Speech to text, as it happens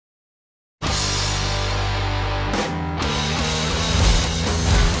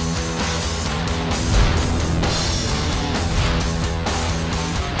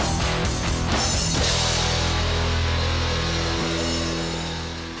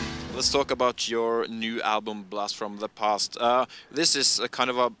let's talk about your new album, Blast from the Past. This is a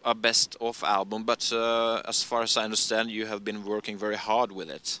kind of a best-of album, but as far as I understand, you have been working very hard with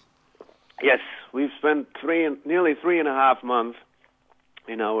it. Yes, we've spent nearly 3.5 months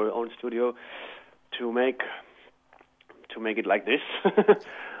in our own studio to make it like this.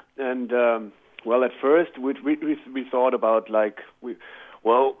 And well, at first we thought about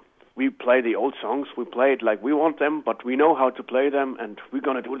we play the old songs, we play it like we want them, but we know how to play them, and we're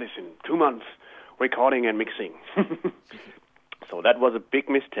gonna do this in 2 months, recording and mixing. So that was a big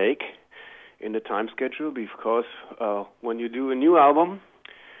mistake in the time schedule, because when you do a new album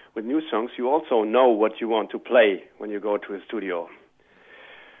with new songs, you also know what you want to play when you go to a studio.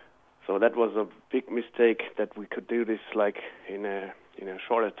 So that was a big mistake, that we could do this like in a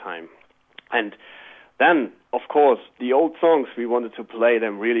shorter time. And then, of course, the old songs, we wanted to play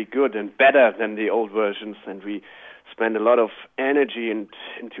them really good and better than the old versions, and we spent a lot of energy and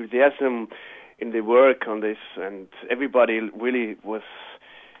enthusiasm in the work on this, and everybody really was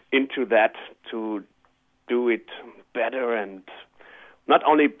into that, to do it better, and not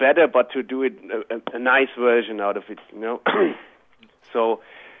only better, but to do it a nice version out of it, you know. So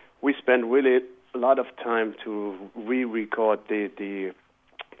we spent really a lot of time to re-record the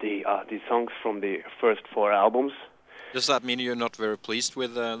songs from the first 4 albums. Does that mean you're not very pleased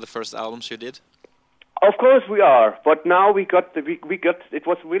with the first albums you did? Of course we are, but now we got it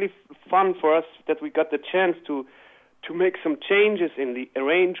was really fun for us that we got the chance to make some changes in the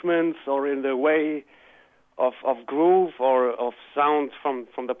arrangements, or in the way of groove, or of sound from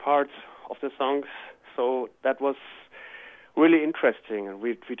the parts of the songs. So that was really interesting, and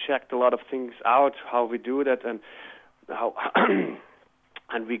we checked a lot of things out, how we do that, and how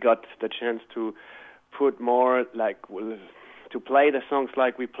and we got the chance to put more to play the songs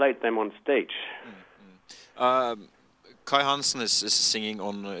like we played them on stage. Kai Hansen is singing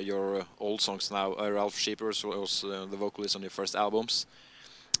on your old songs now. Ralf Scheepers was the vocalist on your first albums.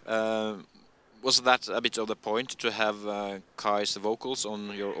 Was that a bit of the point, to have Kai's vocals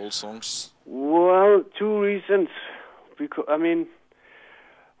on your old songs? Well, 2 reasons. Because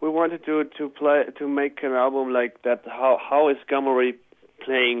we wanted to make an album like that. How is Gamma Ray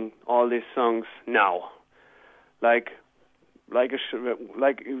playing all these songs now? Like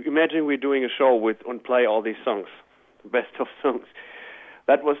imagine we're doing a show and play all these songs, best of songs.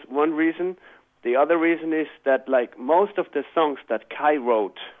 That was one reason. The other reason is that most of the songs that Kai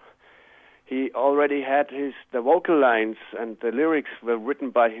wrote, he already had the vocal lines, and the lyrics were written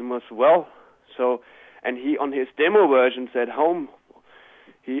by him as well. So, and he, on his demo versions at home,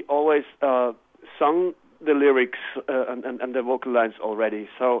 he always sung the lyrics and the vocal lines already.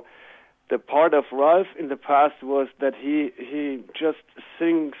 So the part of Ralf in the past was that he just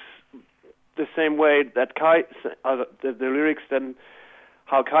sings the same way that Kai, the lyrics, than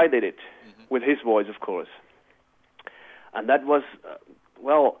how Kai did it, with his voice, of course. And that was,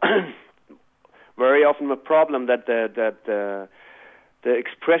 very often a problem, that the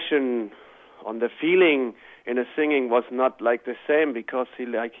expression on the feeling in the singing was not like the same, because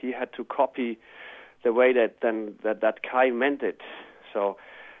he had to copy the way that Kai meant it. So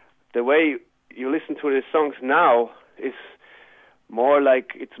the way you listen to the songs now is more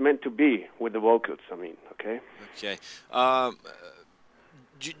like it's meant to be, with the vocals, okay? Okay.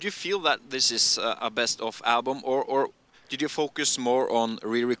 Do you feel that this is a best-of album, or did you focus more on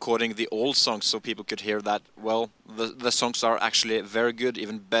re-recording the old songs so people could hear that, well, the songs are actually very good,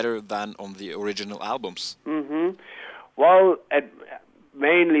 even better than on the original albums? Well,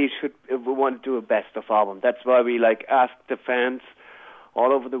 mainly we want to do a best-of album. That's why we asked the fans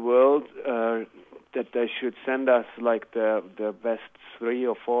all over the world that they should send us the best 3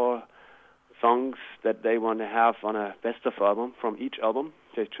 or 4 songs that they want to have on a best-of album from each album.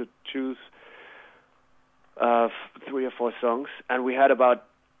 They should choose 3 or 4 songs, and we had about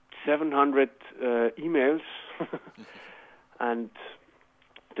 700 emails, and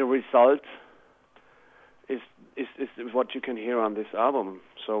the result is what you can hear on this album.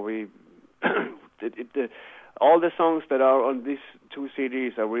 So we all the songs that are on these 2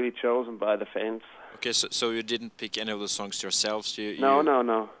 CDs are really chosen by the fans. Okay, so you didn't pick any of the songs yourselves?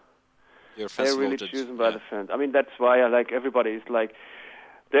 No. Your fans They're really voted. chosen by the fans. That's why everybody is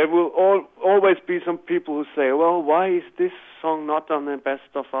there will always be some people who say, well, why is this song not on the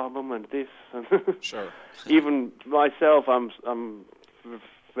best-of album and this? Sure. Even myself, I'm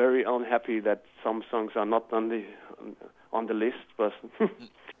very unhappy that some songs are not on the list. But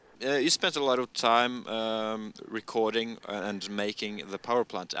you spent a lot of time recording and making the Power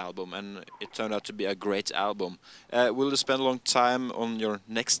Plant album, and it turned out to be a great album. Will you spend a long time on your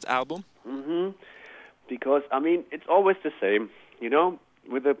next album? Because, it's always the same,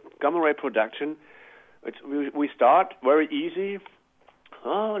 with the Gamma Ray production, we start very easy.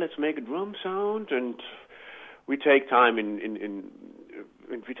 Oh, let's make a drum sound, and we take time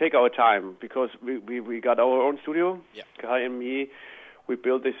we take our time because we got our own studio. Yeah. Kai and me, we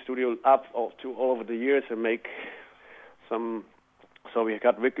built this studio up all over the years and make some. So we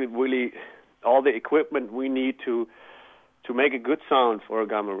got really all the equipment we need to make a good sound for a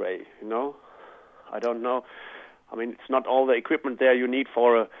Gamma Ray. You know, I don't know. I mean, it's not all the equipment there you need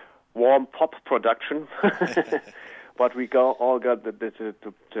for a warm pop production, but we all got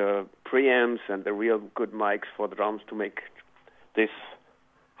the preamps and the real good mics for the drums to make this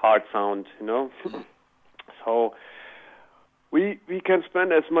hard sound, you know. So we can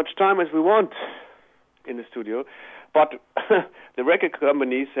spend as much time as we want in the studio, but the record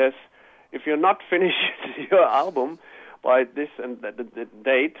company says if you're not finished your album by this and the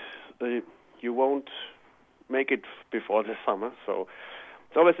date, you won't make it before the summer. So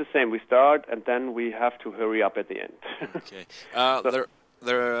it's always the same. We start and then we have to hurry up at the end. Okay.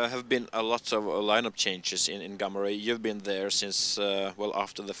 There have been a lot of lineup changes in Gamma Ray. You've been there since well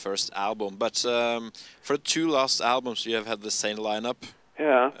after the first album, but for 2 last albums you have had the same lineup.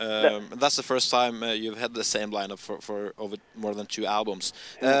 Yeah. That's the first time you've had the same lineup for over more than 2 albums.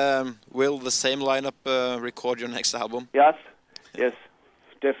 Will the same lineup record your next album? Yes,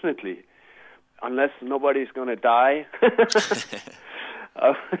 definitely. Unless nobody's gonna die.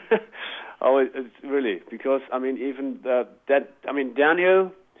 Oh, it's really, because I mean, even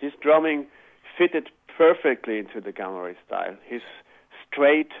Daniel, his drumming fitted perfectly into the Gamma Ray style. His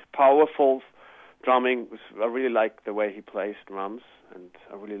straight, powerful drumming I really like the way he plays drums, and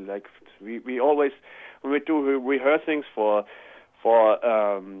I really like. We always, when we do rehearsings for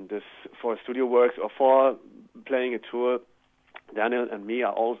studio works or for playing a tour, Daniel and me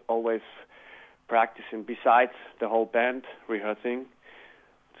are always practicing besides the whole band rehearsing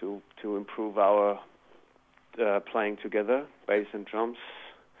to improve our playing together, bass and drums.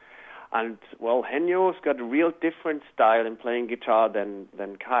 And well, Henyo's got a real different style in playing guitar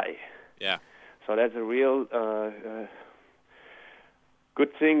than Kai. Yeah. So that's a real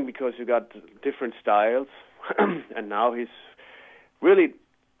good thing because you got different styles. And now he's really,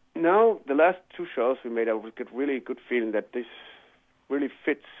 the last 2 shows we made, I get really good feeling that this really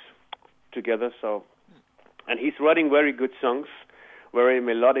fits together. So, and he's writing very good songs, very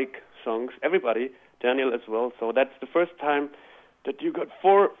melodic songs. Everybody, Daniel as well. So that's the first time that you got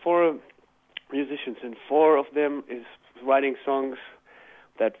four musicians, and 4 of them is writing songs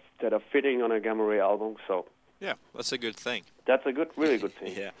that are fitting on a Gamma Ray album. So yeah, that's a good thing. That's a really good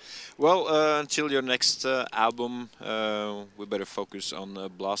thing. Yeah. Well, until your next album, we better focus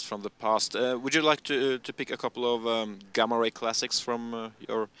on Blast from the Past. Would you like to pick a couple of Gamma Ray classics from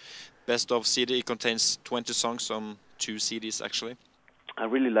your best of CD? It contains 20 songs on 2 CDs, actually. I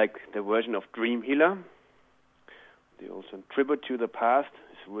really like the version of Dream Healer. The also Tribute to the Past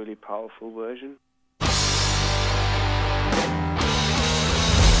is a really powerful version.